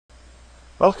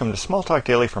Welcome to Small Talk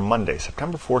Daily for Monday,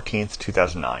 September 14th,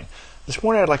 2009. This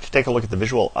morning I'd like to take a look at the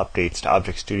visual updates to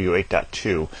ObjectStudio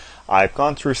 8.2. I've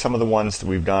gone through some of the ones that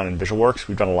we've done in VisualWorks.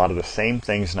 We've done a lot of the same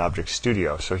things in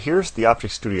ObjectStudio. So here's the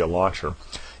ObjectStudio launcher.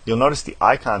 You'll notice the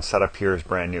icon setup here is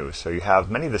brand new. So you have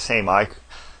many of the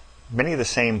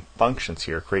same functions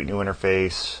here. Create new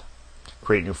interface,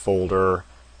 create new folder,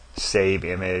 save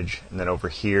image, and then over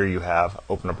here you have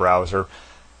open a browser.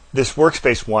 This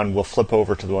workspace one will flip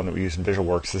over to the one that we use in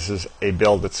VisualWorks. This is a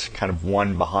build that's kind of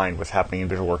one behind what's happening in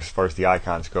VisualWorks as far as the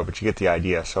icons go, but you get the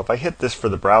idea. So if I hit this for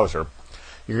the browser,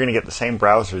 you're going to get the same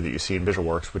browser that you see in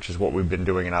VisualWorks, which is what we've been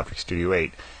doing in ObjectStudio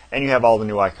 8. And you have all the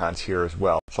new icons here as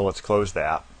well. So let's close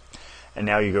that. And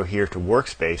now you go here to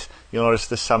Workspace. You'll notice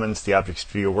this summons the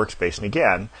ObjectStudio workspace. And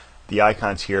again, the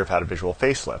icons here have had a visual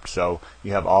facelift. So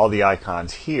you have all the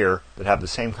icons here that have the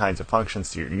same kinds of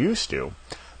functions that you're used to,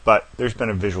 but there's been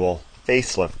a visual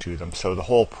facelift to them, so the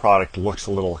whole product looks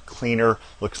a little cleaner,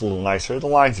 looks a little nicer. The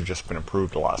lines have just been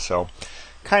improved a lot. So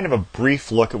kind of a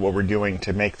brief look at what we're doing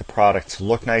to make the products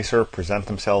look nicer, present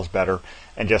themselves better,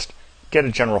 and just get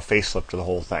a general facelift to the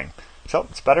whole thing. So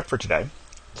that's about it for today.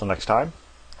 Until next time,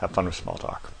 have fun with small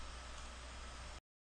talk.